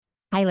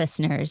Hi,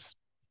 listeners.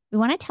 We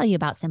want to tell you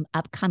about some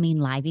upcoming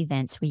live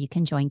events where you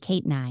can join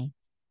Kate and I.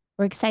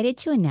 We're excited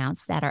to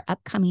announce that our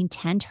upcoming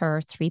Tend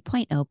Her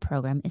 3.0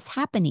 program is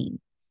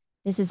happening.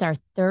 This is our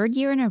third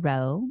year in a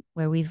row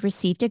where we've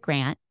received a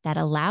grant that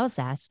allows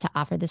us to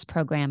offer this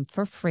program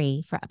for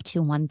free for up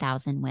to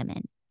 1,000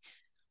 women.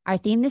 Our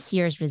theme this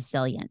year is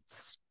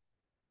resilience.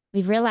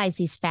 We've realized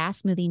these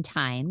fast-moving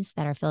times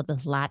that are filled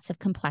with lots of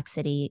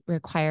complexity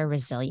require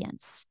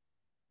resilience.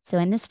 So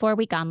in this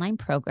 4-week online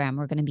program,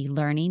 we're going to be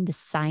learning the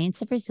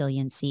science of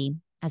resiliency,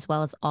 as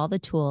well as all the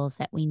tools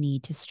that we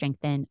need to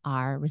strengthen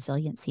our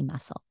resiliency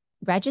muscle.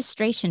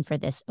 Registration for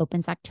this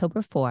opens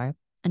October 4,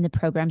 and the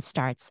program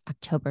starts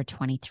October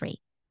 23.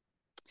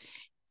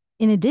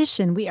 In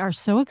addition, we are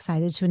so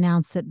excited to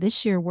announce that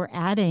this year we're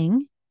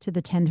adding to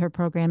the Tend Her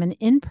program an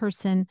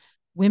in-person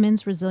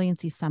Women's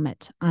Resiliency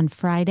Summit on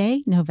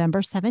Friday,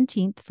 November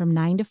 17th from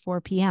 9 to 4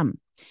 p.m.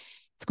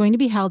 It's going to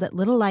be held at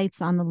Little Lights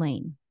on the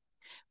Lane.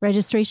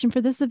 Registration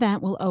for this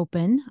event will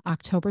open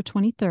October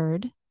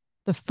 23rd,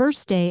 the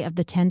first day of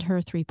the Tend Her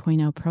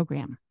 3.0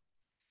 program.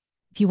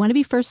 If you want to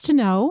be first to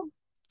know,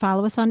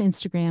 follow us on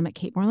Instagram at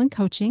Kate Moreland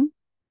Coaching,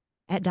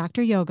 at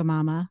Dr. Yoga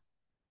Mama,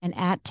 and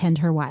at Tend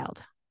Her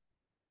Wild.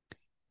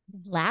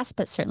 Last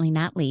but certainly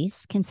not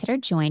least, consider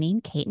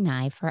joining Kate and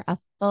I for a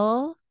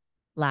full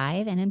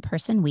live and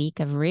in-person week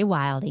of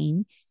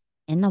rewilding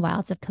in the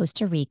wilds of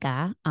Costa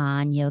Rica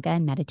on yoga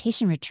and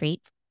meditation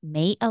retreat,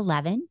 May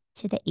 11th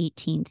to the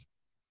 18th.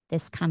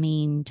 This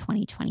coming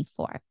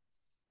 2024.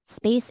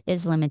 Space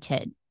is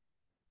limited,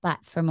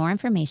 but for more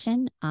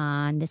information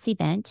on this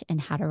event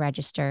and how to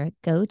register,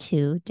 go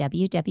to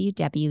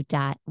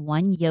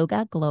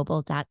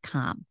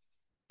www.oneyogaglobal.com.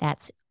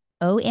 That's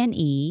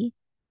ONE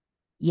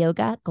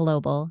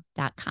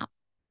yogaglobal.com.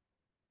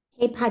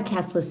 Hey,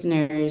 podcast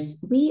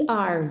listeners, we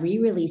are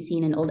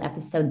re-releasing an old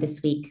episode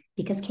this week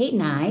because Kate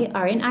and I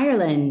are in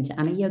Ireland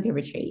on a yoga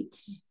retreat.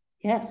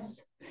 Yes.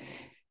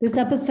 This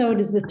episode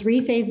is the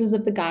 3 phases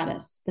of the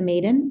goddess: the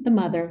maiden, the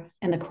mother,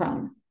 and the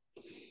crone.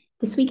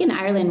 This week in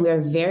Ireland, we are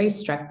very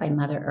struck by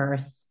Mother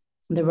Earth,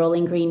 the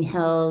rolling green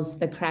hills,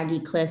 the craggy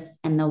cliffs,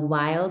 and the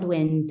wild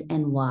winds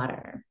and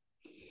water.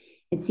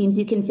 It seems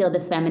you can feel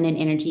the feminine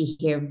energy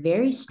here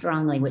very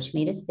strongly, which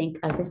made us think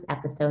of this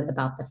episode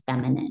about the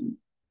feminine.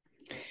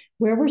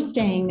 Where we're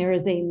staying, there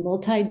is a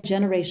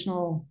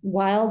multi-generational,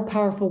 wild,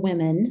 powerful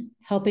women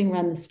helping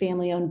run this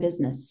family-owned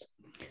business.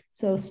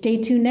 So stay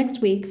tuned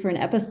next week for an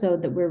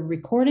episode that we're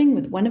recording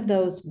with one of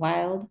those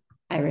wild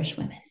Irish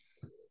women.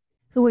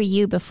 Who were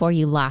you before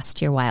you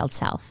lost your wild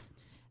self?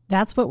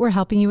 That's what we're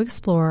helping you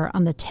explore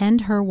on the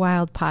Tend Her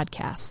Wild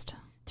podcast.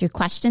 Through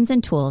questions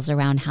and tools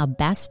around how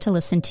best to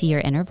listen to your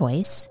inner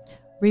voice,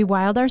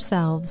 rewild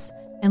ourselves,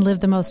 and live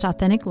the most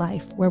authentic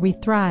life where we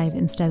thrive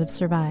instead of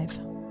survive.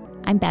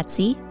 I'm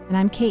Betsy. And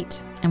I'm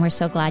Kate. And we're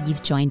so glad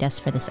you've joined us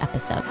for this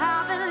episode.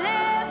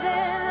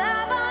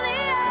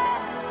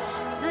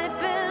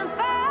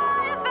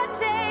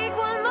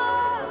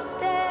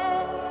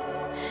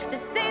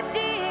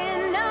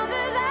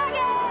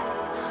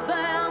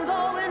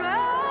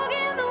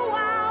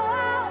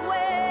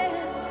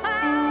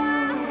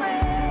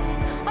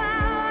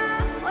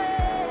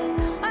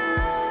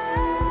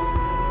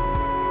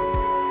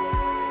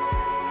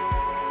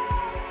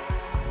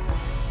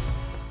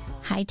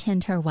 Hi,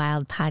 Tend Her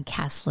Wild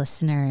podcast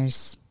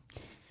listeners.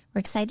 We're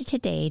excited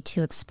today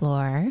to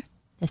explore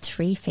the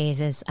 3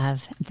 phases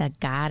of the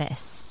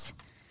goddess.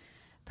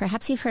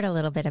 Perhaps you've heard a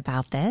little bit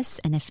about this,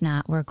 and if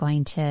not, we're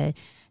going to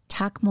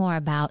talk more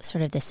about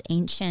sort of this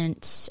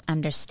ancient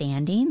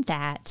understanding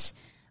that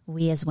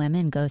we as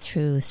women go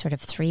through sort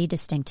of 3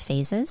 distinct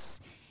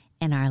phases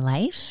in our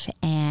life,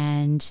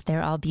 and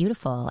they're all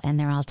beautiful, and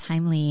they're all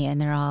timely,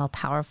 and they're all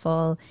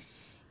powerful,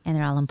 and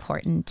they're all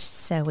important.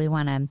 So we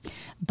want to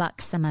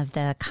buck some of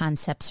the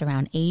concepts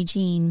around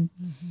aging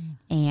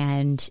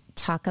and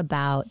talk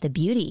about the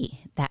beauty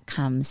that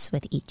comes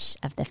with each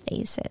of the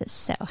phases.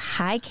 So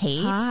hi,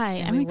 Kate. Hi,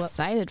 I'm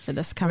excited for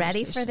this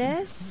conversation. Ready for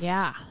this?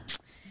 Yeah.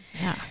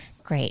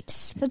 Great.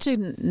 Such a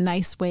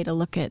nice way to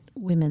look at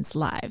women's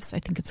lives. I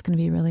think it's going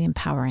to be really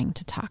empowering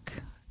to talk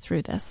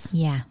through this.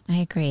 Yeah, I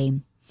agree.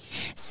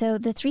 So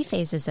the 3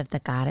 phases of the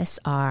goddess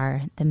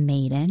are the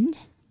maiden,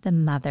 the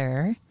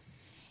mother,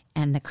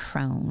 and the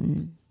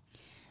crone.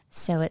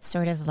 So it's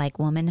sort of like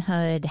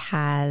womanhood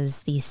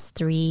has these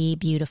 3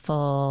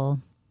 beautiful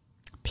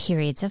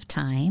periods of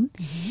time.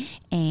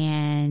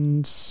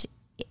 And,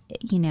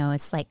 you know,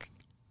 it's like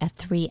a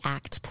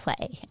 3-act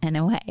play in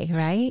a way,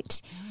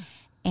 right?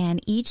 And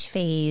each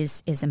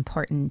phase is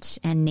important,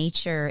 and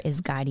nature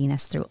is guiding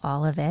us through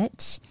all of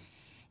it.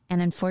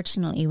 And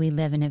unfortunately, we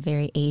live in a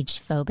very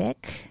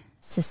age-phobic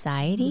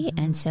society,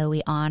 and so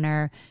we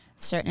honor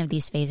certain of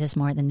these phases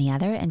more than the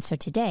other. And so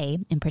today,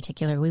 in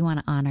particular, we want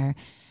to honor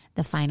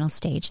the final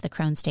stage, the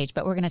crone stage,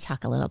 but we're going to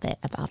talk a little bit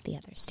about the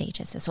other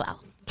stages as well.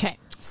 Okay.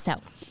 So,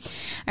 all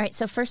right.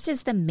 So first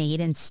is the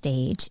maiden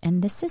stage,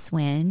 and this is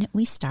when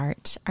we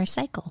start our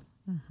cycle.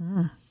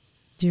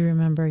 Do you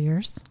remember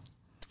yours?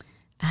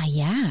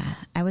 Yeah.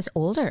 I was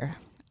older.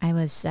 I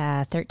was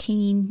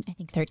 13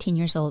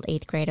 years old,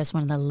 8th grade. I was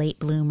one of the late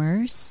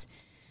bloomers.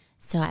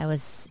 So I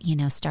was,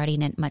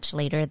 starting it much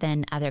later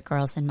than other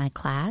girls in my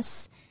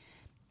class.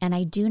 And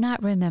I do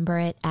not remember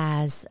it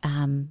as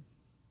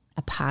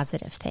a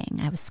positive thing.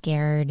 I was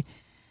scared.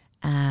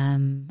 I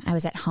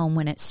was at home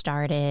when it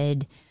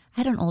started.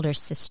 I had an older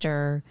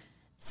sister.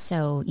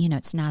 So,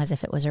 it's not as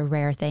if it was a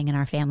rare thing in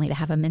our family to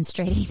have a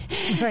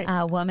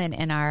menstruating woman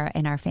in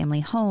our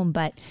family home.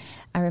 But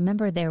I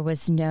remember there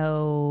was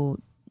no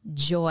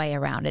joy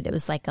around it. It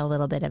was like a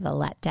little bit of a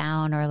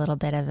letdown or a little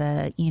bit of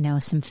a,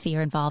 some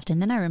fear involved.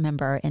 And then I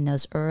remember in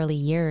those early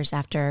years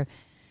after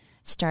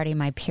starting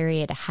my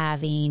period,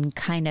 having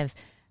kind of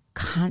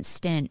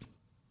constant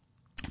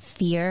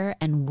fear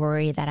and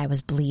worry that I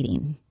was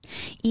bleeding,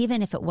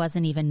 even if it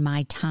wasn't even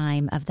my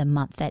time of the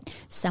month, that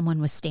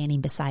someone was standing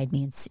beside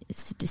me and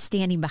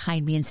standing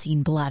behind me and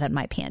seeing blood on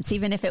my pants,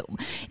 even if I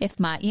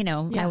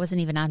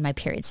wasn't even on my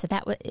period. So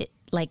that was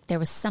like, there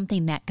was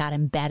something that got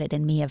embedded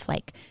in me of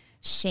like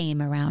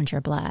shame around your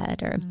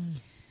blood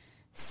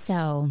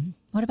So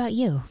what about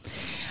you?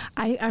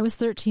 I was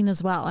 13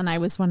 as well. And I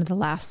was one of the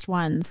last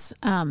ones.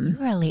 You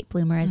were a late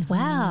bloomer as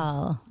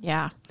well.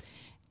 Yeah.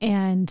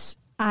 And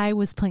I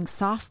was playing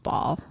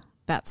softball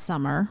that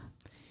summer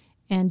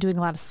and doing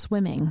a lot of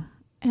swimming.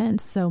 And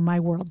so my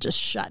world just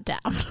shut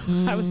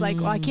down. I was like,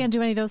 well, I can't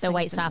do any of those things. The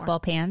white anymore.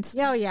 softball pants?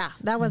 Oh, yeah.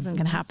 That wasn't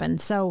going to happen.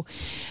 So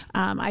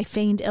I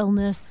feigned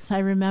illness, I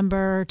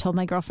remember, told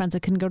my girlfriends I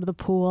couldn't go to the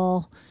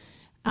pool.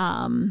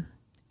 And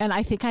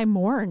I think I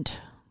mourned.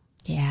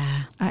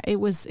 Yeah. It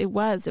was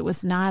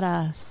not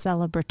a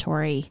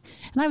celebratory.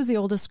 And I was the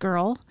oldest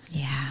girl.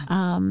 Yeah.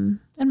 And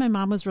my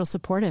mom was real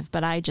supportive,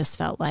 but I just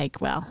felt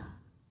like, well,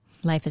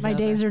 life is my over.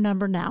 Days are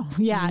numbered now.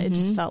 Yeah. It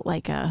just felt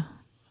like it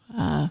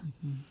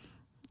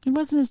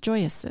wasn't as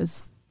joyous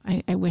as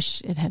I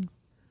wish it had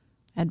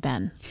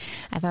been.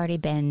 I've already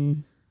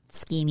been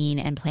scheming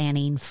and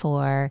planning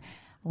for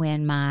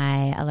when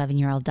my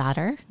 11-year-old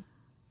daughter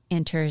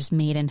enters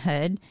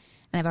maidenhood.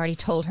 And I've already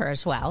told her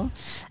as well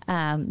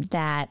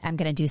that I'm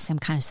going to do some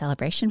kind of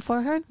celebration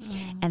for her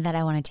and that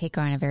I want to take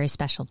her on a very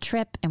special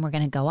trip. And we're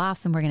going to go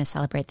off and we're going to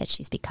celebrate that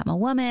she's become a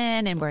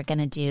woman and we're going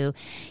to do,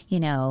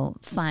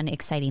 fun,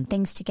 exciting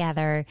things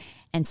together.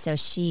 And so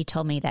she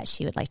told me that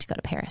she would like to go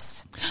to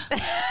Paris.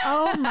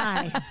 Oh,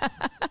 my.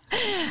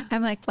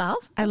 I'm like, well,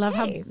 I love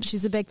how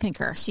she's a big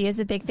thinker. She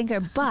is a big thinker,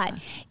 but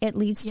it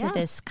leads to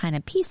this kind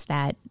of piece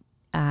that,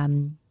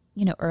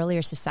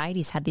 earlier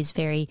societies had these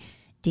very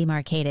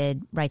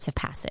demarcated rites of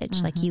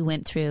passage. Like you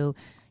went through,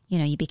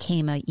 you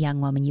became a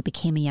young woman, you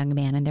became a young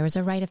man, and there was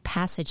a rite of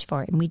passage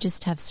for it. And we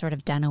just have sort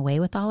of done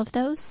away with all of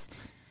those.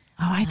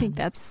 Oh, I think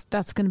that's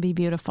going to be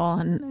beautiful.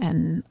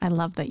 And I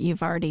love that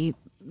you've already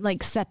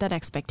set that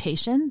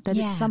expectation that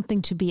it's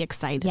something to be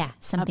excited. Yeah.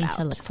 Something about.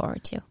 To look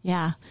forward to.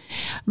 Yeah.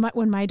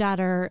 When my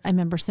daughter, I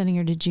remember sending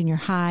her to junior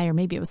high, or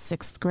maybe it was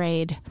 6th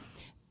grade,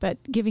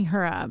 but giving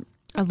her a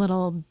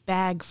little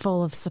bag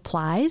full of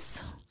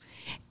supplies,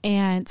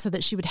 and so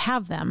that she would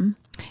have them.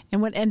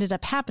 And what ended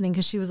up happening,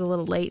 because she was a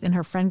little late in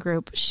her friend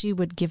group, she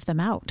would give them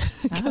out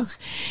because,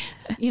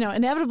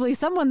 inevitably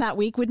someone that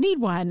week would need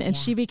one. And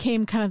she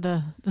became kind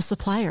of the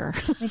supplier.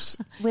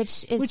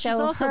 Which is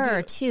so also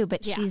her too,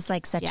 but she's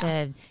like such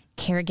a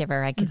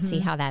caregiver. I could see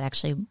how that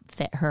actually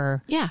fit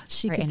her. Yeah.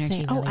 She her could energy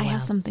say, really I have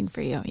well. something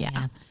for you.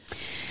 Yeah.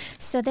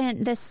 So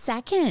then the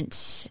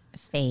second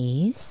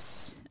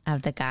phase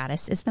of the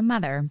goddess is the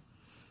mother.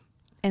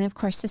 And of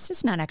course, this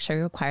does not actually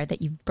require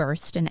that you've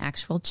birthed an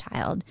actual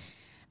child,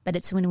 but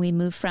it's when we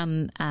move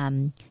from,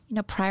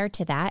 prior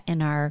to that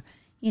in our,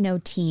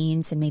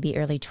 teens and maybe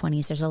early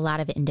 20s, there's a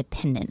lot of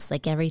independence.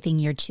 Like everything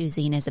you're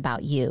choosing is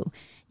about you.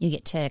 You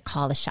get to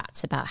call the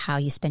shots about how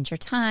you spend your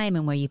time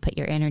and where you put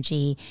your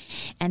energy.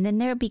 And then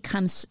there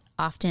becomes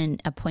often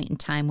a point in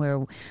time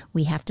where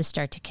we have to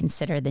start to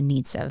consider the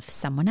needs of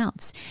someone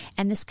else.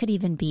 And this could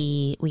even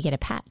be, we get a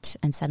pet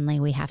and suddenly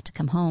we have to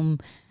come home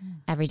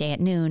every day at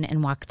noon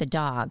and walk the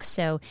dog.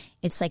 So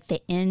it's like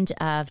the end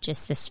of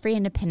just this free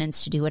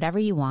independence to do whatever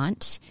you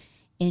want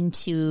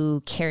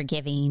into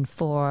caregiving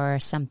for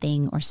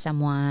something or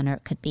someone, or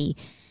it could be,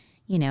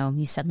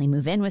 you suddenly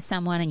move in with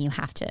someone and you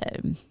have to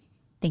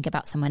think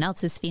about someone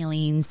else's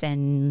feelings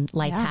and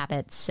life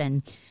habits.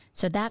 And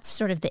so that's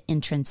sort of the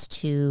entrance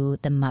to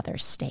the mother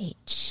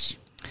stage.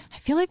 I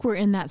feel like we're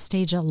in that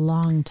stage a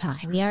long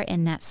time. We are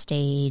in that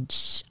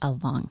stage a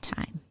long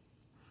time.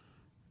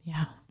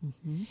 Yeah.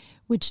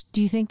 Which,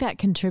 do you think that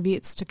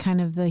contributes to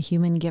kind of the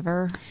human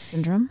giver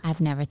syndrome?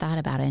 I've never thought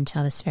about it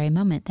until this very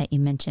moment that you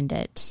mentioned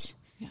it.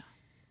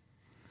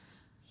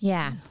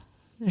 Yeah.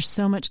 There's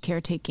so much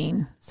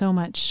caretaking, so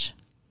much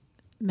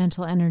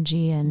mental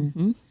energy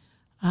and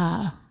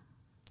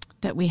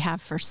that we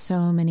have for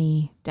so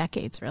many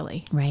decades,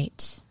 really.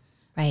 Right.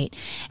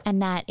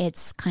 And that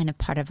it's kind of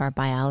part of our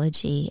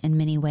biology in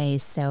many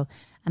ways. So,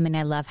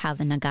 I love how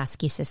the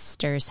Nagoski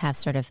sisters have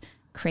sort of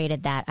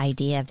created that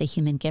idea of the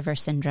human giver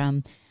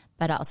syndrome.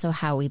 but also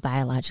how we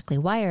biologically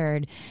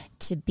wired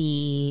to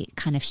be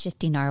kind of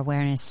shifting our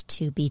awareness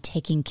to be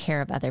taking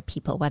care of other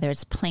people, whether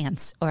it's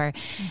plants or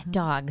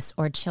dogs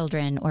or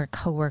children or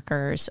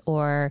coworkers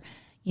or,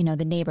 you know,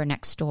 the neighbor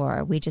next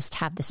door. We just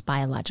have this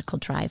biological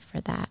drive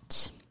for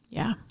that.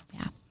 Yeah.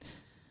 Yeah.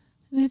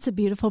 It's a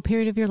beautiful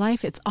period of your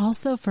life. It's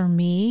also, for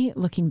me,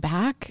 looking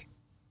back,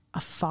 a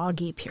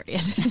foggy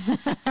period.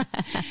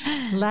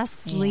 Less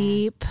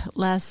sleep,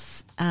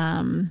 less,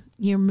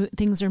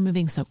 things are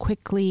moving so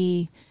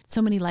quickly.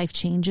 So many life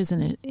changes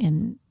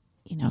in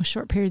you know,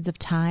 short periods of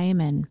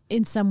time, and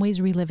in some ways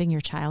reliving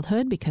your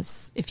childhood,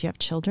 because if you have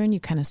children,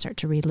 you kind of start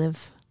to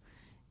relive,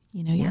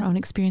 you know, your own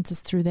experiences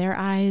through their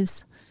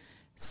eyes.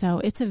 So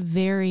it's a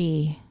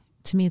very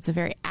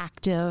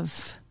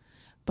active,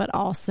 but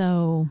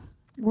also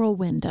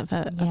whirlwind of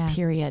a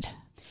period.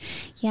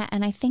 Yeah.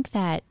 And I think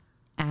that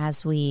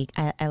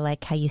I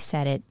like how you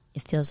said it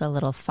feels a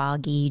little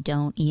foggy. You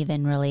don't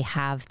even really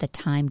have the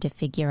time to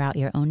figure out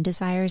your own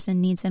desires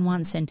and needs and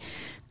wants. And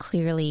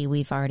clearly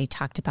we've already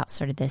talked about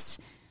sort of this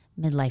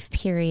midlife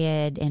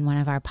period in one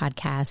of our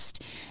podcasts,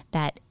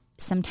 that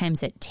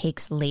sometimes it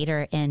takes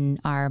later in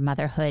our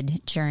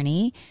motherhood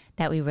journey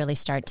that we really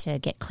start to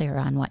get clear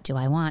on what do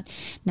I want.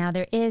 Now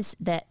there is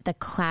the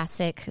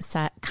classic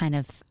kind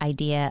of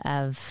idea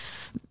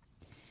of,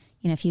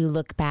 you know, if you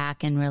look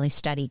back and really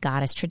study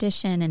goddess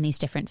tradition and these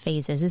different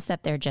phases, is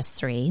that they're just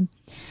 3.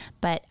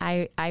 But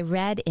I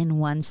read in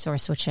one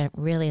source, which I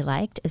really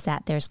liked, is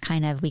that there's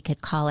kind of, we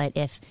could call it,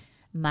 if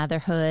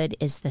motherhood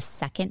is the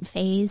second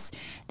phase,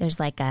 there's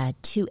like a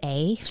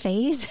 2A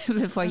phase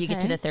before you get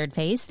to the third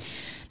phase.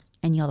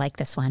 And you'll like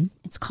this one.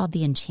 It's called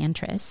the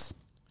Enchantress.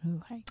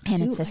 Ooh,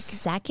 and it's a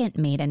second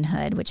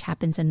maidenhood, which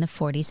happens in the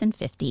 40s and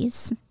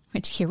 50s,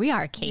 which here we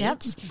are, Kate.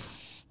 Yep.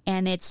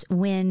 And it's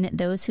when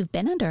those who've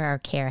been under our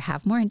care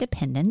have more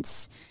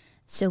independence.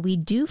 So we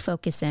do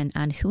focus in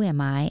on who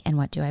am I and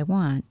what do I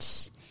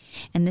want?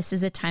 And this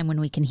is a time when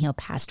we can heal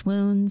past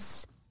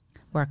wounds,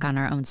 work on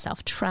our own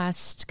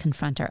self-trust,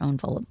 confront our own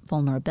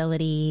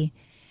vulnerability.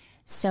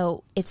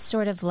 So it's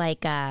sort of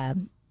like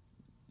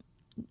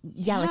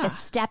like a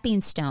stepping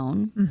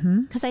stone.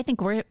 Because I think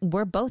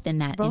we're both in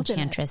that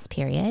Enchantress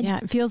period. Yeah,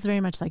 it feels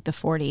very much like the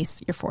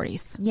 40s, your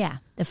 40s. Yeah,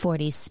 the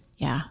 40s.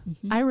 Yeah.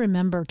 I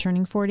remember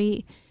turning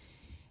 40,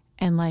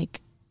 and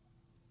like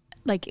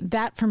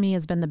that for me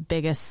has been the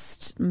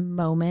biggest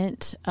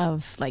moment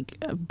of, like,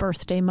 a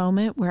birthday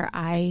moment where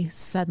I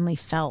suddenly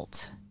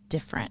felt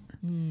different.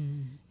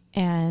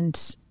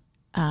 And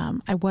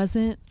I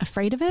wasn't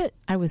afraid of it.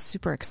 I was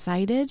super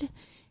excited.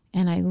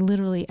 And I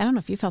don't know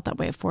if you felt that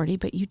way at 40,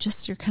 but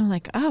you're kind of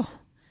like, oh,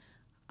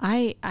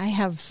 I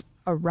have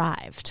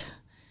arrived.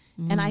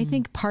 And I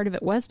think part of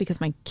it was because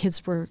my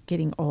kids were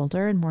getting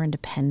older and more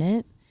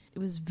independent. It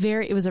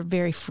was a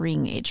very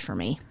freeing age for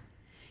me.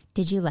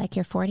 Did you like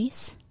your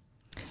 40s?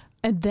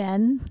 And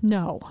then,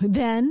 no.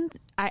 Then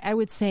I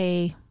would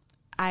say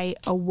I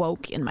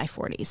awoke in my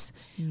 40s.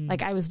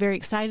 Like, I was very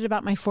excited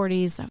about my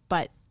 40s,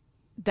 but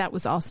that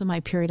was also my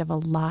period of a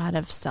lot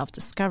of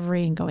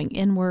self-discovery and going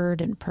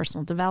inward and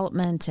personal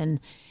development. And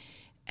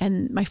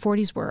my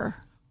 40s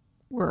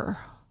were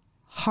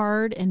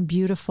hard and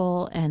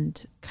beautiful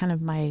and kind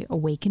of my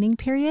awakening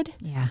period.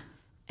 Yeah.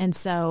 And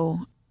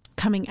so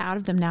coming out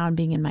of them now and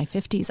being in my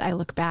 50s, I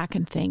look back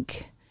and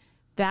think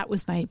that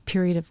was my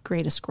period of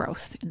greatest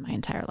growth in my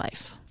entire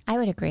life. I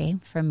would agree,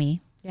 for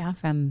me. Yeah.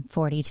 From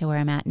 40 to where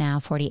I'm at now,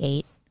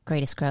 48,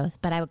 greatest growth.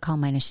 But I would call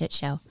mine a shit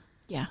show.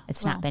 Yeah.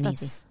 It's not been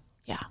easy.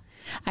 Yeah.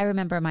 I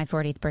remember my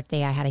 40th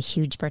birthday, I had a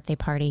huge birthday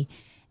party.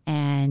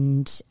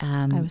 And,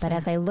 but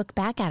as I look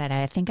back at it,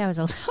 I think I was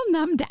a little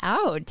numbed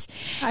out.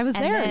 I was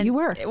there. You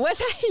were.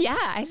 Yeah,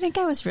 I think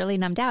I was really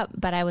numbed out,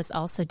 but I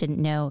didn't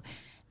know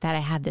that I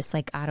had this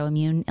like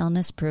autoimmune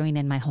illness brewing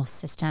in my whole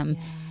system.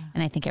 Yeah.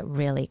 And I think it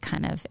really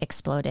kind of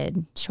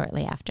exploded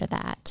shortly after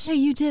that. Yeah,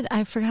 you did.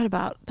 I forgot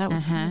about that.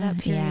 Was that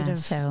period of...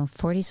 So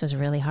 40s was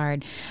really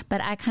hard. But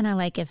I kind of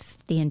like,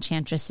 if the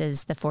Enchantress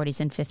is the 40s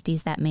and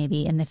 50s, that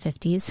maybe in the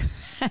 50s,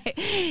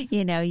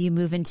 you know, you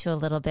move into a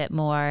little bit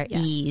more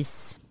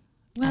ease.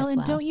 Well,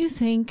 and don't you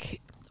think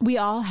we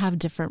all have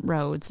different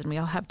roads and we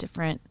all have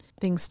different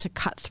things to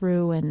cut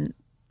through and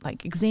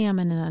like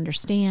examine and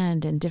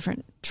understand, and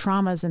different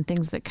traumas and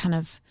things that kind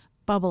of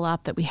bubble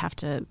up that we have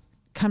to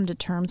come to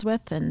terms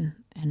with and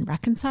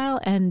reconcile.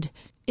 And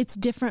it's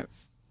different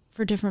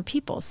for different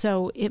people.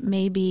 So it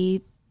may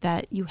be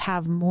that you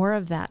have more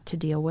of that to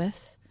deal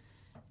with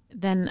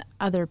than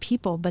other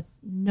people, but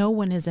no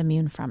one is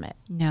immune from it.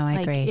 No,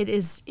 I agree.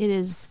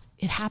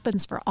 It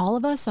happens for all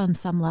of us on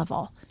some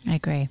level. I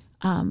agree.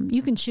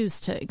 You can choose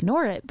to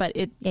ignore it, but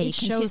you can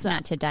choose up.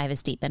 Not to dive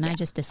as deep. And I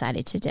just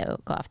decided to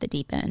go off the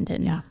deep end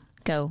and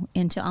go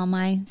into all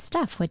my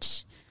stuff,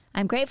 which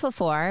I'm grateful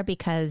for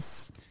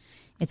because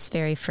it's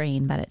very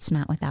freeing, but it's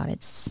not without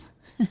its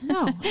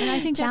no. And I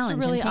think that's a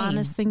really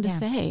honest thing to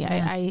say.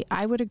 Yeah.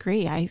 I would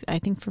agree. I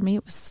think for me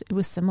it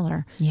was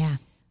similar. Yeah.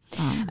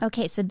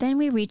 Okay, so then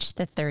we reached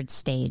the third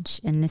stage,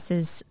 and this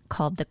is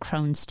called the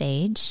crone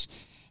stage.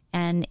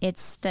 And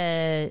it's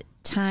the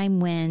time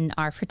when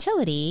our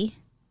fertility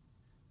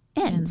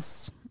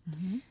ends.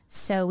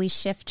 So we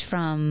shift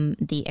from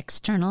the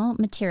external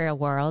material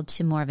world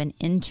to more of an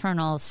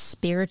internal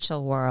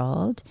spiritual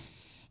world.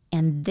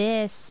 And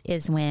this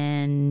is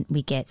when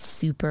we get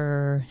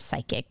super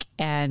psychic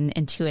and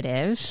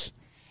intuitive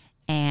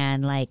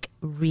and like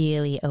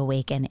really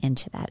awaken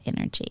into that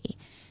energy.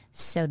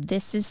 So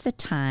this is the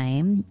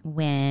time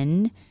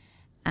when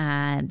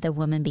the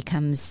woman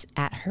becomes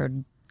at her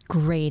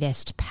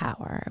greatest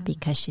power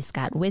because she's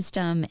got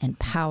wisdom and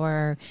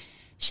power.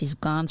 She's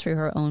gone through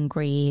her own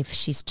grief.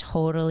 She's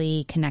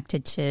totally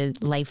connected to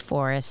life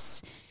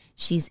force.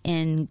 She's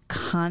in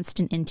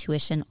constant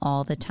intuition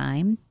all the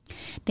time.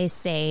 They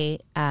say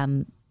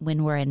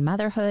when we're in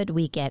motherhood,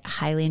 we get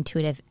highly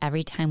intuitive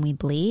every time we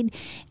bleed.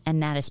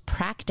 And that is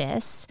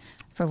practice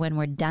for when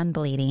we're done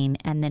bleeding.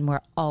 And then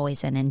we're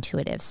always in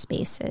intuitive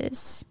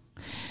spaces.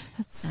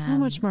 That's so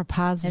much more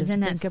positive. Isn't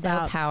to that think so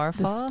about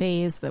powerful? This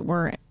phase that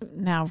we're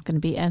now going to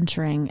be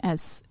entering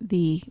as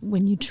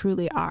when you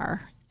truly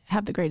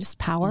have the greatest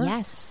power.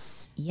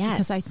 Yes.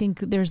 Because I think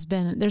there's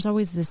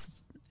always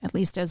this, at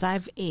least as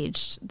I've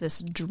aged,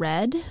 this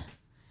dread.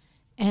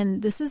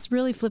 And this is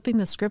really flipping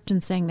the script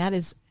and saying that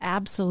is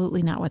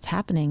absolutely not what's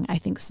happening. I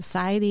think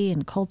society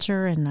and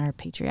culture and our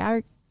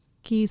patriarchy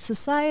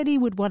society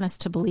would want us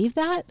to believe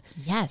that.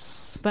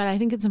 Yes. But I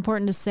think it's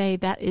important to say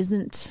that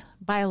isn't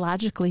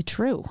biologically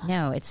true.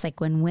 No, it's like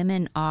when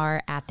women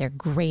are at their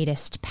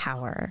greatest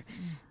power.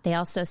 They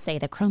also say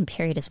the crone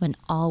period is when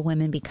all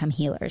women become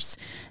healers.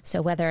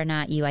 So whether or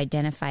not you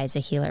identify as a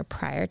healer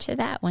prior to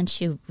that,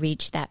 once you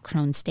reach that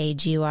crone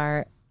stage,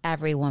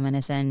 every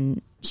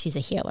woman she's a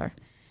healer.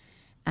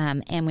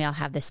 And we all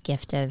have this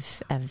gift of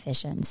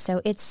vision.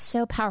 So it's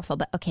so powerful.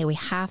 But okay, we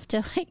have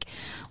to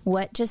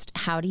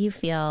how do you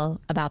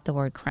feel about the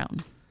word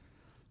crone?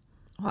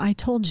 Well, I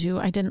told you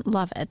I didn't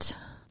love it.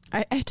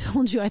 I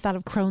told you I thought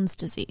of Crohn's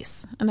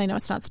disease, and I know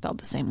it's not spelled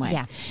the same way.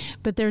 Yeah.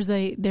 But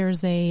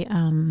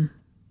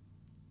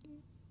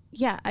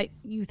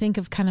you think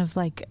of kind of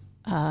like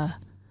a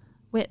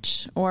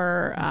witch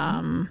or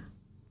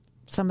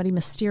somebody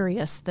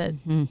mysterious that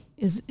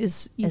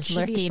is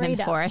lurking in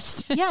the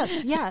forest.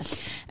 Yes.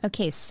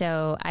 Okay,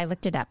 so I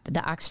looked it up.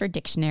 The Oxford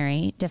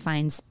Dictionary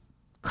defines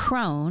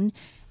crone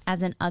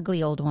as an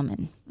ugly old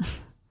woman.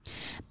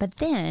 But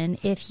then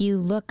if you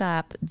look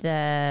up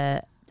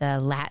the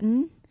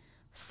Latin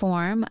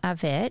form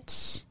of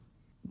it,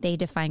 they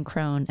define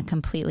crone a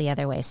completely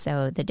other way.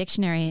 So the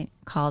dictionary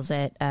calls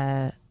it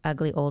a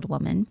ugly old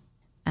woman.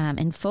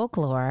 In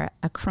folklore,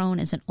 a crone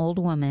is an old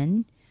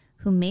woman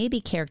who may be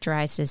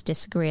characterized as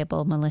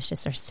disagreeable,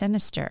 malicious, or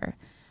sinister,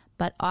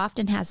 but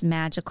often has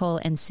magical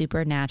and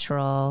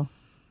supernatural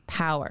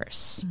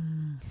powers.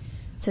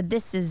 So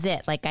this is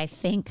it. Like, I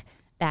think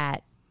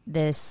that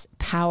this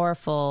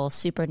powerful,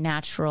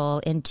 supernatural,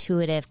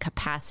 intuitive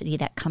capacity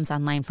that comes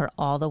online for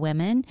all the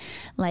women,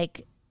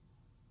 like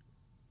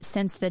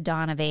since the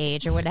dawn of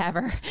age or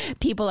whatever,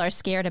 people are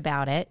scared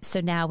about it. So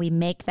now we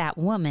make that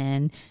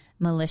woman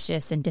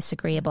malicious and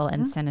disagreeable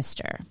and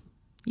sinister.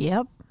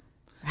 Yep.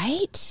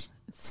 Right?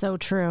 So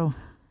true.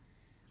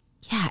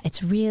 Yeah,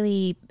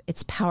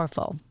 it's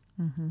powerful.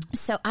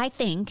 So I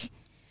think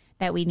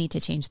that we need to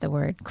change the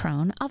word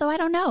crone, although I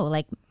don't know,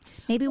 like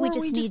maybe we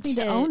just need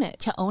to own it.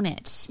 To own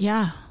it.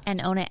 Yeah.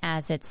 And own it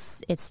as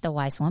it's the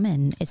wise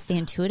woman. It's the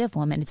intuitive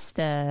woman. It's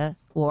the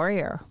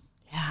warrior.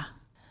 Yeah.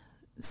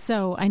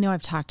 So I know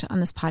I've talked on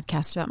this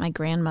podcast about my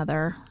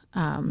grandmother,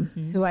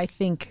 who I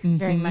think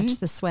very much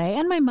this way,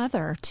 and my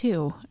mother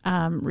too,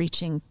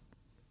 reaching,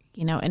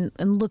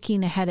 and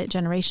looking ahead at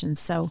generations.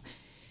 So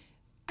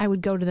I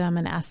would go to them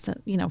and ask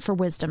them, for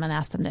wisdom and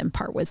ask them to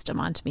impart wisdom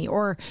onto me.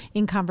 Or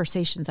in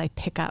conversations, I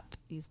pick up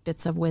these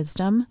bits of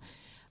wisdom.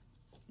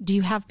 Do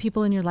you have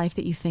people in your life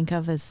that you think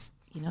of as,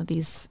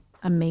 these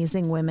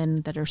amazing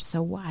women that are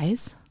so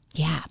wise?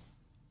 Yeah.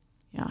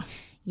 Yeah.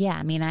 Yeah.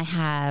 I mean, I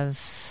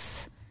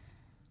have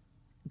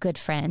good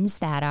friends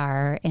that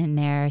are in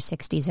their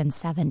 60s and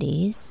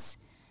 70s.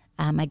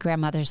 My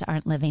grandmothers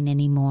aren't living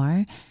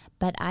anymore.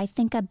 But I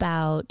think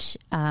about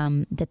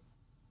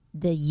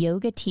the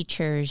yoga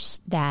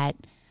teachers that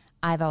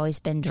I've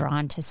always been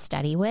drawn to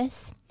study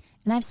with.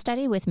 And I've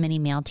studied with many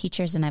male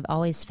teachers, and I've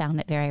always found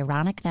it very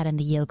ironic that in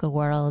the yoga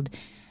world,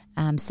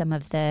 some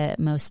of the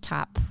most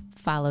top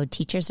followed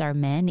teachers are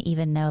men,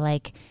 even though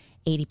like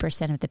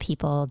 80% of the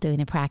people doing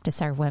the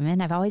practice are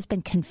women. I've always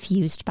been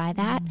confused by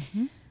that.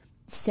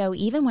 So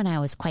even when I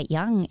was quite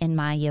young in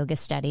my yoga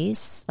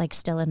studies, like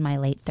still in my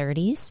late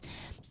 30s,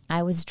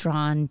 I was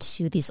drawn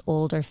to these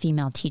older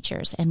female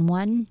teachers. And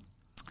one,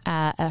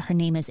 her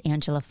name is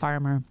Angela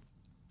Farmer,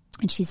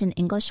 and she's an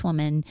English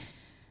woman.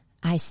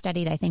 I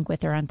studied, I think,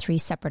 with her on 3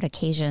 separate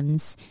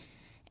occasions.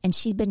 And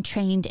she'd been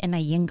trained in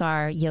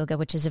Iyengar yoga,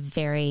 which is a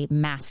very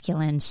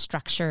masculine,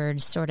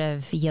 structured sort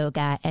of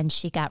yoga. And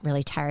she got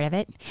really tired of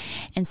it.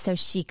 And so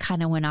she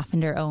kind of went off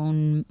into her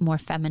own more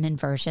feminine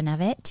version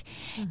of it.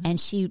 And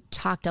she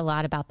talked a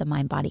lot about the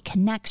mind-body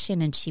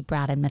connection. And she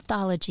brought in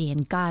mythology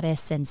and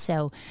goddess. And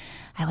so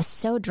I was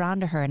so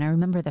drawn to her. And I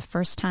remember the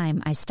first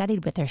time I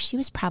studied with her, she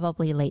was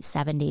probably late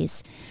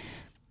 70s.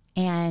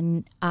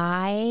 And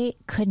I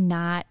could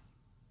not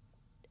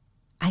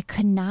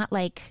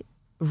like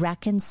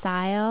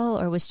reconcile,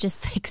 or was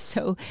just like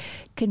so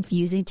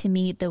confusing to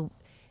me.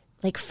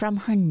 Like from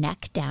her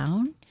neck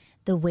down,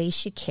 the way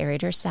she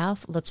carried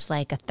herself looked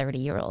like a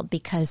 30-year-old,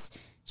 because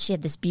she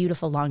had this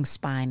beautiful long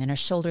spine and her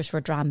shoulders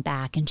were drawn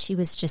back, and she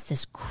was just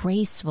this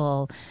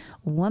graceful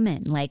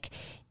woman. Like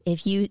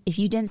if you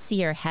didn't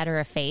see her head or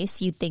her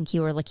face, you'd think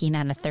you were looking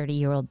at a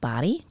 30-year-old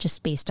body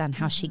just based on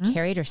how she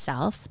carried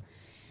herself.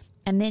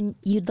 And then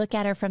you'd look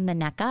at her from the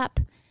neck up,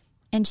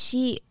 and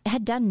she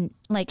had done,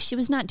 like, she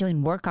was not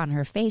doing work on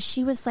her face.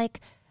 She was like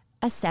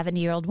a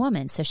 70-year-old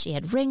woman. So she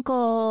had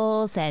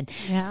wrinkles and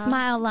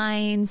smile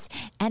lines,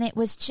 and it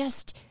was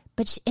just,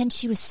 and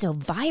she was so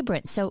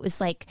vibrant. So it was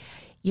like,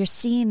 you're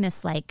seeing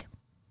this like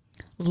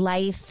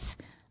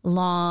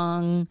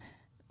lifelong,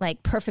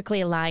 like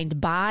perfectly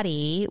aligned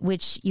body,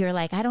 which you're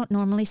like, I don't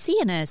normally see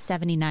in a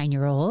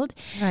 79-year-old.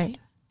 Right.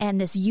 And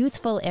this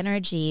youthful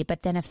energy,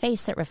 but then a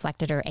face that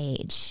reflected her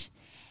age.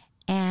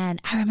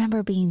 And I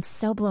remember being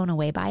so blown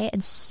away by it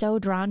and so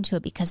drawn to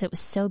it because it was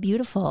so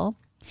beautiful.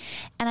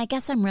 And I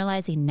guess I'm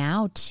realizing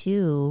now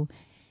too,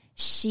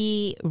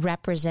 she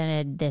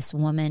represented this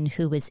woman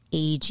who was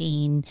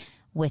aging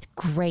with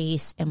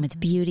grace and with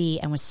beauty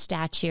and with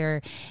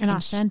stature and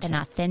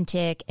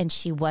authentic. And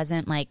she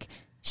wasn't like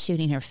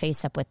shooting her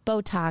face up with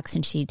Botox,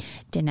 and she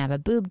didn't have a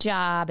boob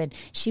job, and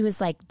she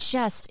was like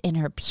just in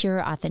her pure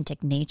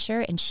authentic nature,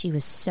 and she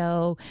was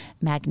so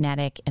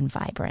magnetic and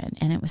vibrant,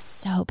 and it was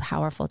so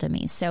powerful to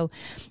me. So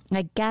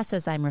I guess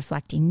as I'm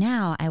reflecting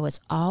now, I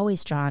was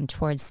always drawn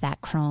towards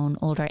that crone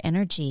older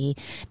energy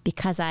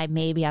because I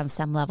maybe on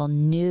some level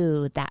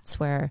knew that's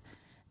where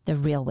the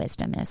real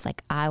wisdom is.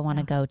 Like, I want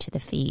to go to the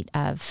feet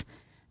of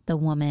the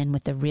woman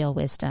with the real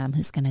wisdom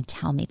who's going to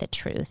tell me the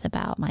truth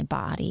about my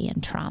body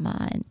and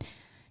trauma and,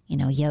 you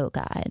know,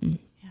 yoga. And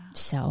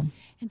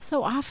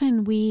so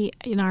often we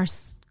in our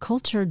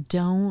culture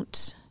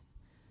don't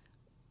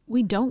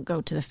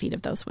go to the feet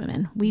of those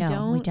women. We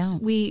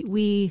don't.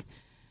 We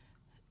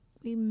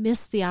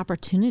miss the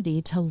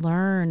opportunity to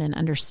learn and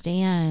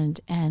understand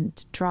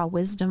and draw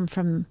wisdom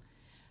from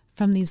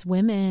these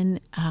women,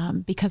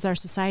 because our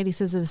society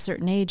says at a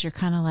certain age you're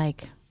kind of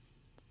like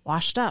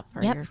washed up,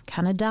 or you're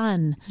kind of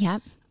done.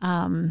 Yep.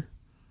 And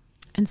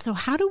so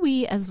how do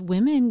we as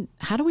women,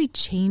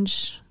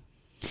 change?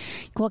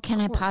 Well,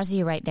 can I pause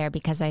you right there?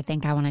 Because I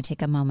think I want to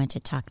take a moment to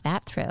talk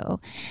that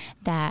through.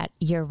 That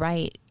you're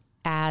right.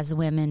 As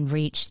women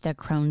reach the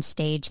crone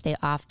stage, they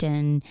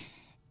often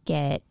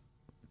get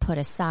put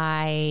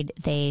aside.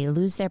 They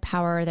lose their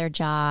power or their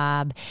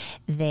job.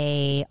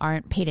 They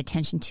aren't paid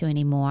attention to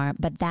anymore.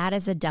 But that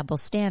is a double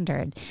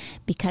standard,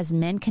 because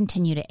men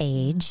continue to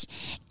age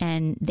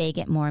and they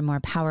get more and more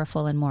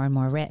powerful and more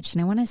rich.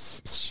 And I want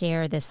to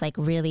share this like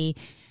really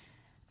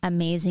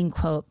amazing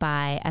quote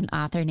by an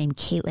author named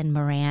Caitlin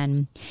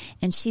Moran.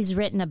 And she's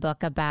written a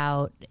book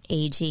about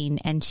aging,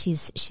 and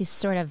she's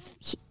sort of,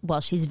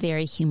 she's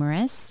very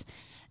humorous.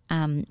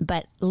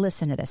 But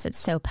listen to this. It's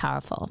so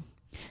powerful.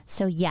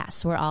 So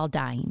yes, we're all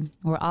dying.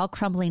 We're all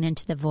crumbling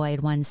into the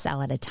void, one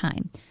cell at a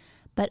time.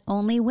 But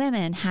only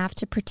women have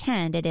to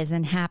pretend it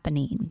isn't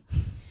happening.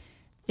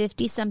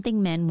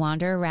 50-something men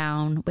wander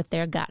around with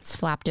their guts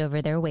flopped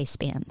over their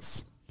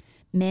waistbands.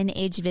 Men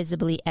age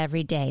visibly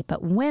every day,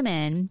 but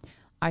women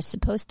are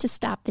supposed to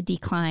stop the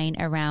decline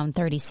around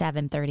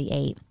 37,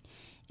 38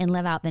 and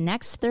live out the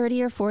next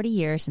 30 or 40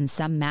 years in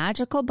some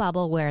magical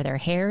bubble where their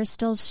hair is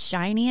still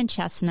shiny and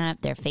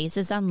chestnut, their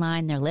faces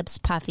unlined, their lips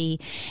puffy,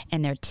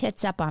 and their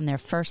tits up on their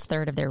first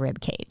third of their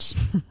rib cage.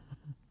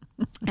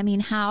 I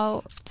mean,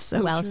 how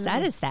well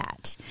said is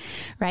that,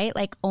 right?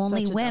 Like,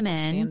 only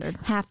women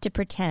have to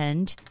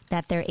pretend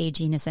that their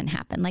aging isn't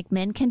happened. Like,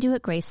 men can do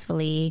it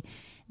gracefully.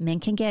 Men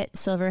can get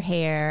silver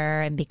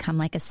hair and become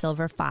like a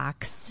silver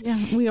fox.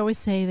 Yeah, we always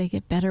say they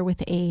get better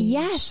with age.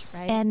 Yes.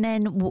 Right? And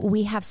then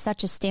we have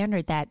such a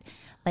standard that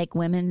like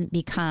women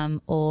become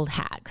old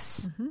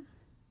hags,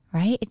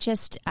 right? It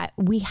just,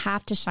 we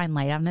have to shine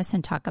light on this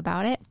and talk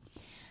about it.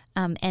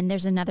 And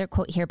there's another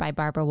quote here by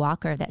Barbara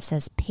Walker that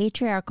says,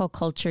 patriarchal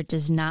culture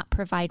does not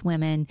provide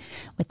women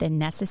with the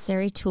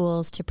necessary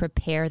tools to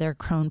prepare their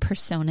crone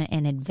persona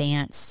in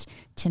advance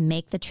to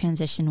make the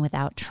transition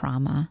without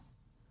trauma.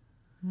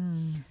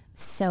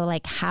 So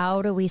like,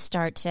 how do we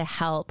start to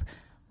help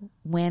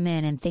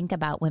women and think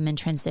about women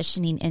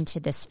transitioning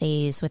into this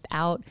phase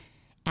without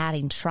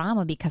adding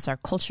trauma, because our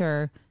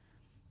culture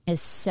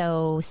is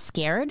so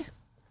scared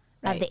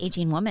of the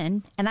aging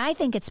woman. And I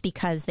think it's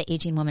because the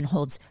aging woman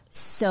holds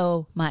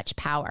so much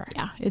power.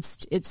 Yeah,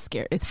 it's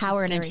scary. It's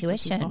power and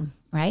intuition,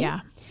 right? Yeah.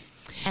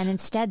 And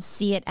instead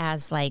see it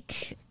as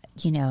like,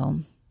 you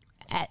know,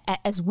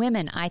 as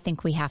women, I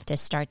think we have to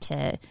start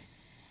to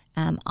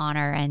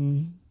honor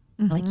and,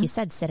 like you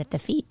said, sit at the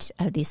feet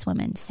of these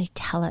women. Say,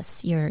 tell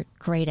us your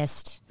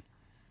greatest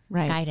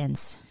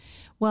guidance.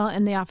 Well,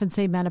 and they often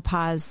say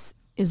menopause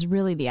is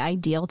really the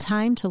ideal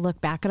time to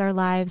look back at our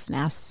lives and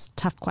ask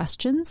tough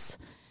questions.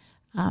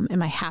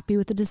 Am I happy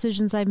with the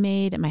decisions I've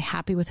made? Am I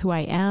happy with who I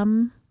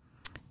am?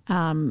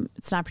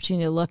 It's an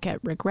opportunity to look at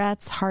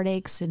regrets,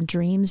 heartaches, and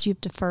dreams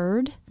you've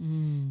deferred,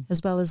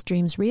 as well as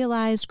dreams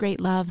realized, great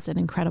loves, and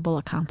incredible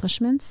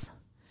accomplishments.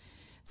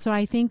 So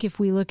I think if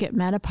we look at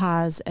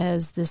menopause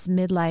as this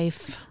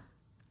midlife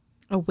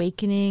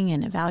awakening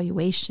and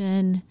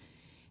evaluation,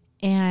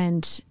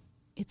 and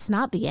it's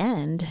not the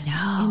end.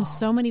 No. In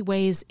so many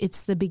ways,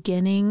 it's the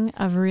beginning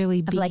of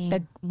really being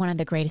like one of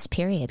the greatest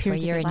periods where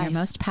you're in your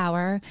most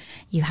power.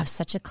 You have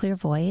such a clear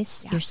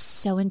voice. Yeah. You're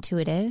so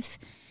intuitive.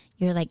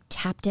 You're like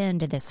tapped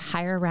into this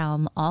higher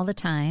realm all the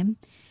time.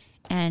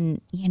 And,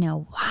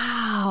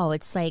 wow,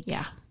 it's like,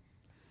 yeah.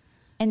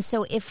 And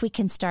so if we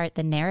can start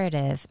the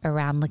narrative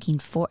around looking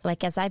for,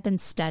 like, as I've been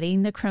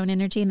studying the crone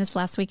energy in this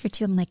last week or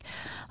two, I'm like,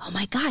 oh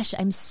my gosh,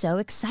 I'm so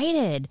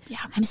excited. Yeah.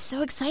 I'm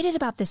so excited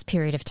about this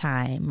period of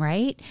time,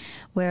 right?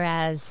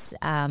 Whereas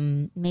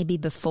maybe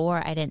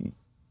before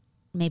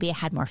maybe I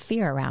had more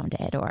fear around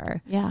it,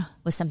 or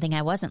was something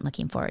I wasn't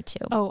looking forward to.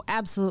 Oh,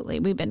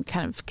 absolutely. We've been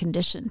kind of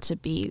conditioned to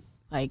be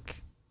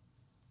like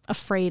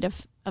afraid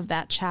of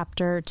that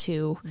chapter,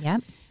 to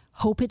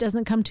hope it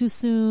doesn't come too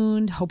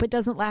soon, hope it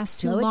doesn't last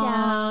too long,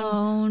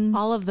 down.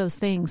 All of those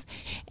things.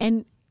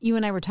 And you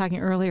and I were talking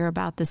earlier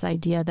about this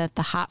idea that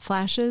the hot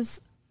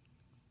flashes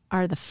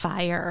are the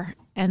fire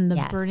and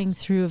the burning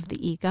through of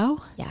the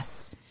ego.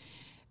 Yes.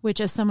 Which,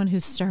 as someone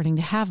who's starting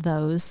to have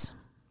those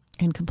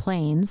and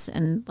complains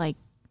and like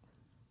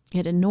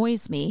it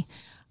annoys me,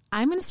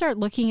 I'm going to start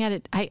looking at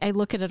it. I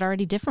look at it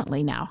already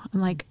differently now.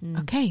 I'm like,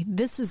 okay,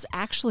 this is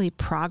actually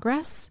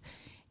progress,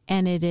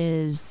 and it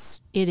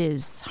is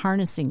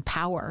harnessing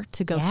power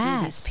to go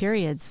through these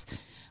periods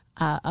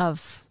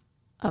of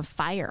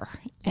fire.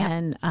 Yep.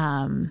 And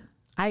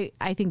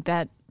I think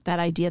that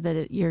idea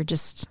that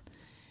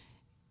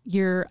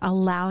you're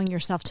allowing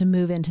yourself to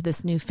move into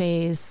this new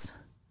phase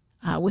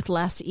with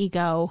less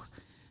ego,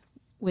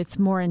 with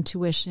more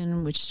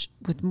intuition,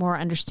 with more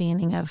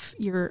understanding of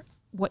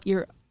what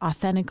you're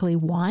authentically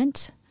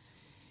want,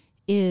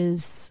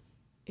 is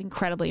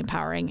incredibly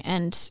empowering.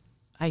 And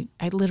I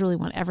literally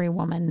want every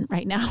woman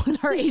right now in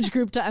our age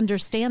group to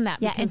understand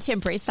that. Yeah, and to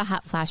embrace the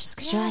hot flashes,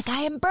 because you're like,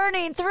 I am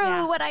burning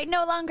through what I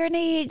no longer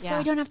need, so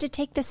I don't have to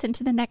take this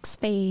into the next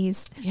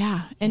phase.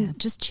 Yeah, and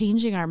just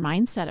changing our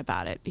mindset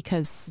about it,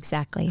 because...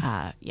 Exactly.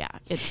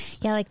 It's...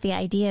 Yeah, like the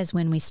idea is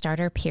when we start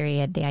our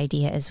period, the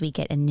idea is we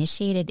get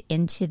initiated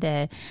into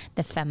the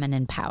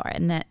feminine power.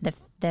 And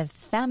the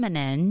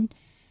feminine...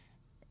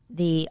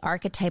 The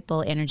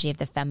archetypal energy of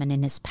the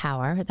feminine is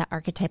power. The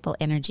archetypal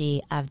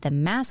energy of the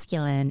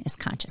masculine is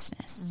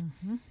consciousness.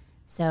 Mm-hmm.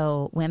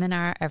 So women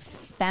are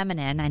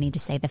feminine. I need to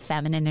say the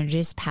feminine energy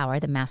is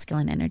power. The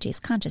masculine energy is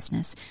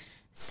consciousness.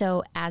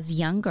 So as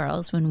young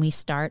girls, when we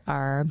start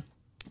our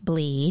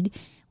bleed,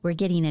 we're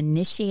getting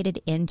initiated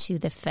into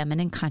the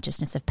feminine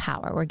consciousness of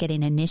power. We're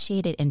getting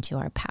initiated into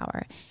our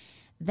power.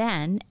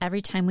 Then every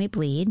time we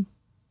bleed,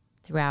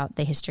 throughout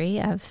the history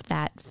of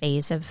that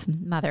phase of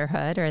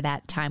motherhood, or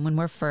that time when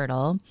we're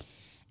fertile,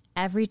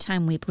 every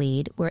time we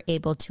bleed, we're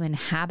able to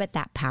inhabit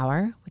that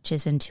power, which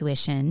is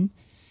intuition,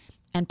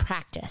 and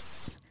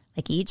practice.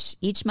 Like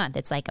each month,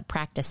 it's like a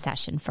practice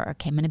session for,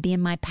 okay, I'm going to be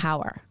in my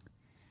power.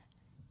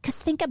 Because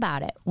think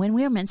about it. When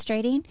we're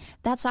menstruating,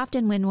 that's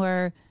often when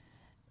we're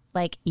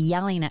like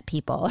yelling at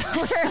people.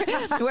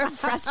 we're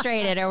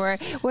frustrated, or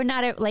we're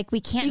not like, we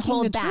can't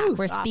hold back.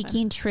 We're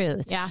speaking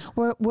truth. Yeah.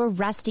 We're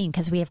resting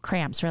because we have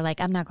cramps. We're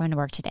like, I'm not going to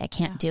work today. I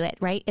can't do it.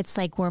 Right. It's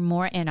like we're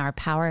more in our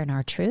power and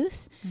our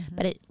truth.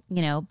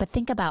 Mm-hmm. But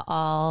think about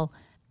all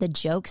the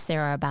jokes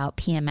there are about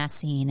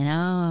PMSing and,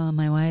 oh,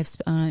 my wife's,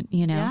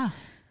 Yeah.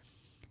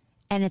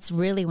 And it's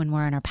really when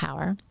we're in our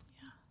power.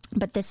 Yeah.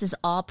 But this is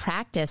all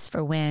practice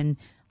for when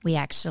we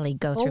actually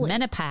go through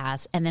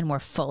menopause, and then we're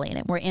fully in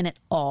it. We're in it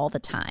all the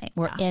time.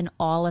 We're in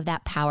all of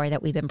that power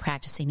that we've been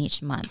practicing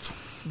each month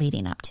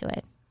leading up to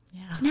it.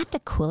 Yeah. Isn't that the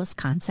coolest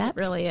concept?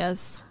 It really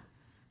is.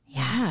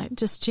 Yeah. It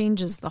just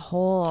changes the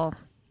whole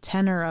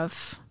tenor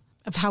of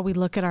how we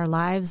look at our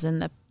lives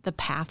and the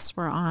paths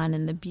we're on,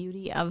 and the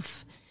beauty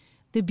of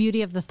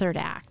the third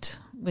act,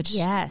 which, you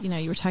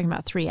were talking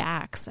about 3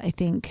 acts, I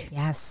think.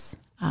 Yes.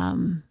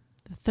 The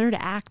third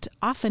act,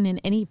 often in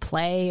any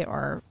play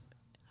or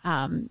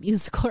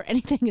musical or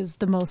anything, is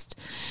the most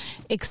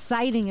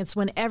exciting. It's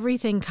when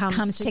everything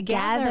comes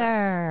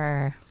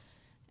together.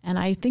 And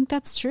I think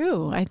that's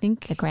true. I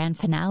think the grand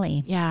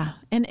finale. Yeah.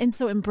 And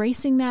so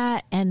embracing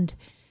that and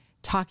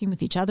talking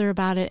with each other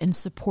about it and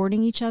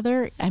supporting each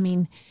other. I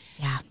mean,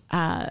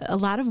 a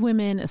lot of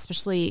women,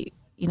 especially,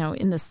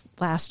 in this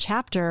last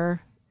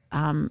chapter,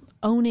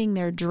 owning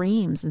their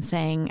dreams and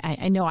saying,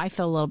 I know I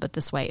feel a little bit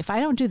this way. If I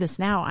don't do this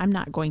now, I'm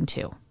not going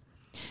to.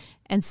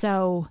 And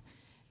so,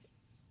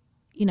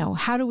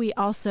 how do we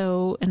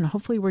also, and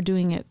hopefully we're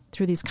doing it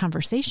through these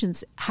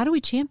conversations, how do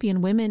we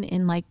champion women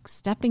in like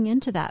stepping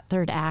into that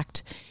third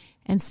act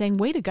and saying,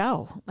 way to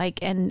go? Like,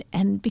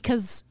 and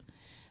because,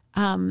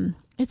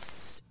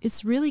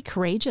 it's really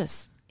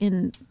courageous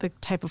in the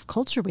type of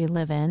culture we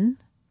live in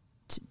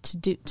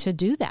to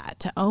do that,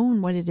 to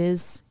own what it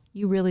is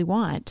you really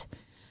want,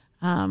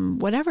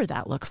 whatever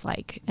that looks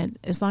like, and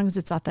as long as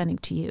it's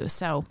authentic to you.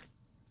 So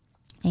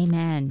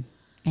Amen.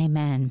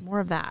 Amen. More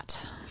of that.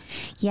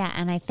 Yeah.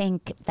 And I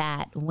think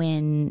that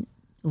when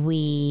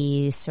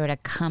we sort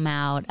of come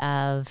out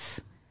of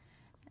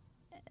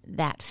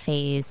that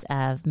phase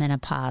of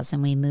menopause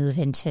and we move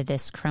into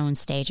this crone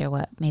stage, or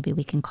what maybe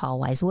we can call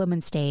wise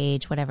woman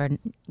stage, whatever,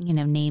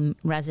 name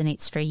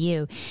resonates for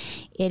you,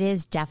 it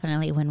is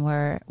definitely when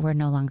we're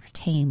no longer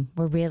tame.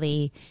 We're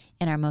really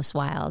in our most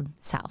wild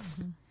self.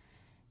 Mm-hmm.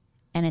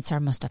 And it's our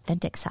most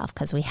authentic self,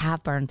 because we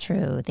have burned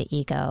through the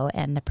ego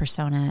and the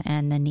persona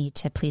and the need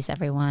to please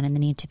everyone and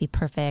the need to be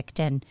perfect.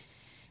 And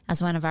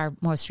as one of our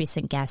most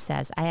recent guests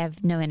says, I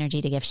have no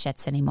energy to give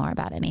shits anymore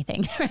about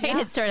anything, right? Yeah.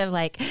 It's sort of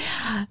like,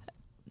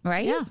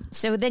 right? Yeah.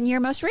 So then you're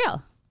most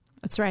real.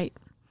 That's right.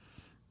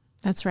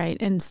 That's right.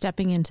 And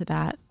stepping into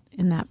that,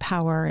 in that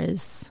power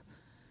it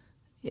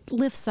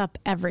lifts up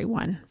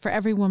everyone. For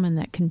every woman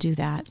that can do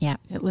that, yeah,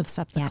 it lifts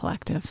up the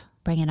collective.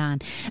 Bring it on.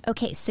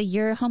 Okay, so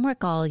your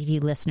homework, all of you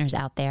listeners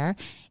out there,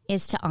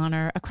 is to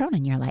honor a crone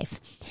in your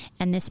life.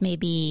 And this may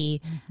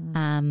be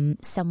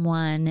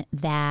someone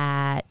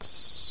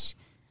that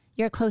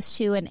you're close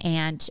to, an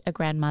aunt, a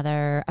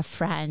grandmother, a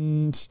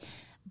friend,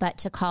 but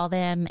to call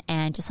them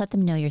and just let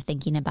them know you're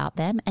thinking about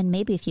them. And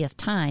maybe if you have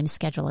time,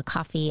 schedule a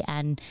coffee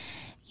and,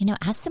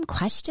 ask them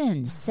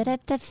questions. Sit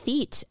at the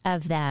feet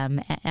of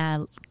them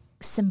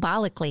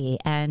symbolically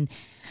and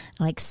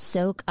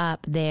soak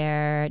up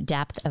their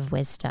depth of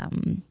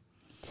wisdom.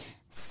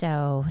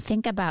 So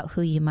think about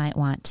who you might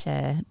want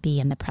to be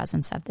in the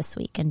presence of this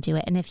week and do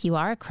it. And if you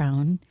are a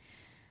crone,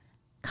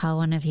 call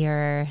one of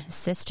your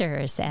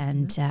sisters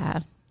and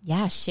share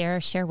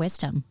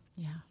wisdom.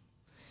 Yeah.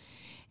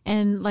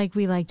 And like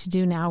we like to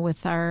do now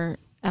with our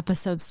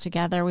episodes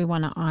together, we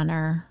want to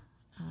honor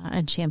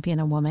and champion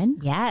a woman.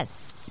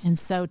 Yes. And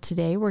so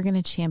today we're going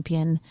to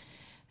champion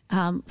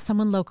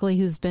someone locally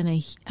who's been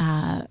a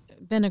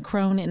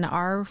crone in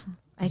our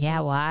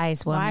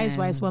wise woman,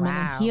 wow,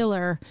 and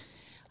healer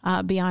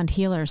beyond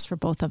healers for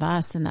both of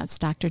us, and that's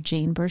Dr.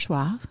 Jane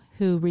Bourgeois,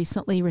 who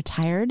recently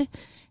retired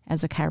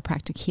as a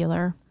chiropractic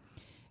healer,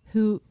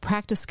 who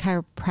practiced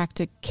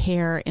chiropractic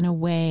care in a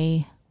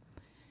way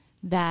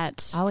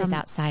that always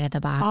outside of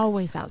the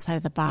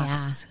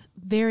box,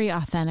 very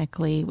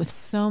authentically, with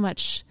so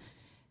much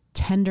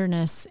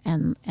tenderness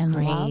and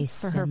love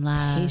for her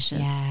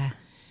patients. Yeah.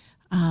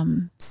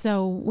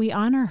 So we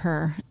honor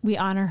her. We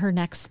honor her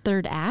next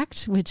third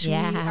act, which we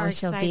are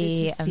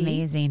excited to see.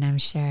 Amazing, I'm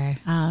sure.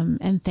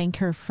 And thank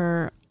her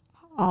for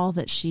all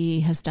that she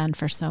has done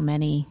for so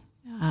many,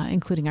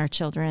 including our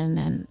children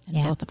and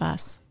both of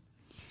us.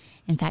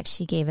 In fact,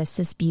 she gave us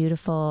this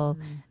beautiful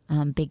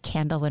big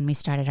candle when we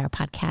started our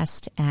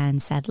podcast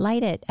and said,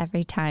 light it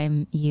every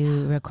time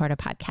you record a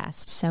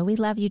podcast. So we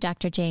love you,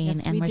 Dr. Jane,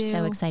 yes, and we're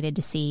so excited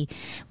to see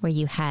where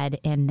you head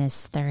in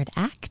this third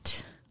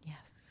act.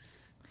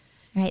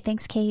 All right.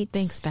 Thanks, Kate.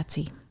 Thanks,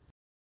 Betsy.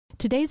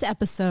 Today's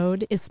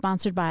episode is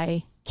sponsored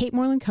by Kate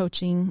Moreland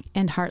Coaching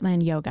and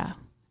Heartland Yoga.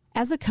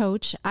 As a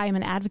coach, I am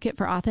an advocate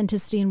for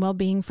authenticity and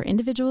well-being for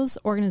individuals,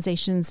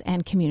 organizations,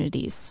 and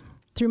communities.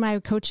 Through my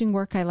coaching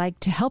work, I like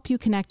to help you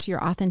connect to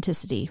your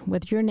authenticity.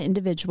 Whether you're an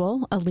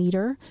individual, a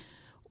leader,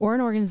 or an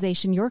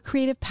organization, your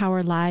creative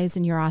power lies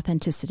in your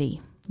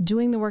authenticity.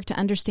 Doing the work to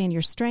understand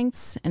your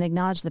strengths and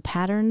acknowledge the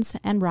patterns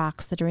and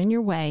rocks that are in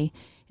your way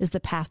is the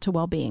path to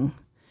well-being.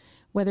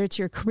 Whether it's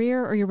your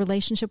career or your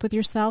relationship with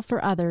yourself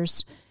or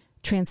others,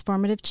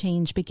 transformative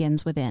change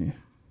begins within.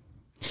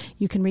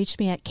 You can reach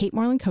me at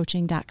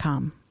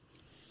katemorelandcoaching.com.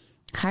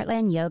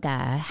 Heartland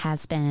Yoga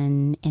has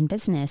been in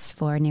business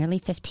for nearly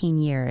 15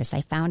 years.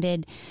 I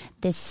founded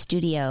this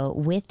studio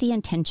with the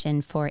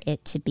intention for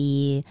it to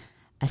be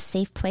a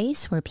safe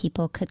place where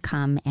people could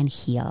come and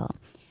heal.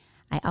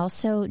 I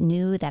also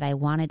knew that I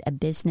wanted a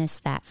business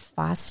that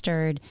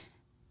fostered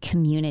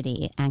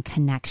community and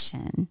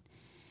connection.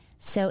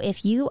 So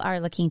if you are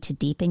looking to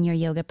deepen your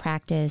yoga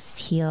practice,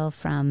 heal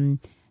from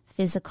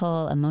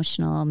physical,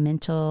 emotional,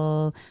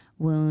 mental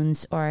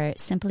wounds, or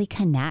simply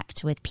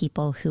connect with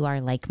people who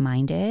are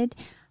like-minded,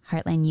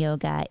 Heartland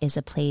Yoga is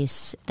a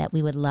place that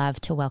we would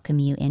love to welcome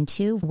you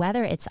into,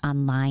 whether it's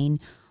online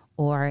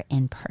or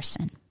in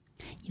person.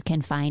 You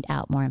can find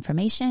out more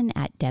information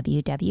at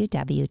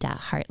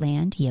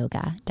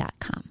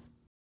www.heartlandyoga.com.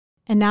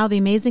 And now the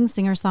amazing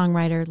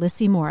singer-songwriter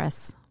Lissy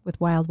Morris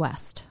with Wild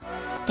West.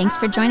 Thanks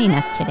for joining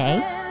us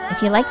today.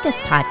 If you like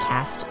this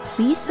podcast,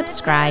 please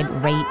subscribe,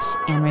 rate,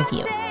 and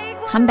review.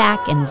 Come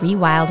back and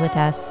rewild with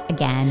us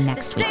again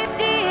next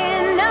week.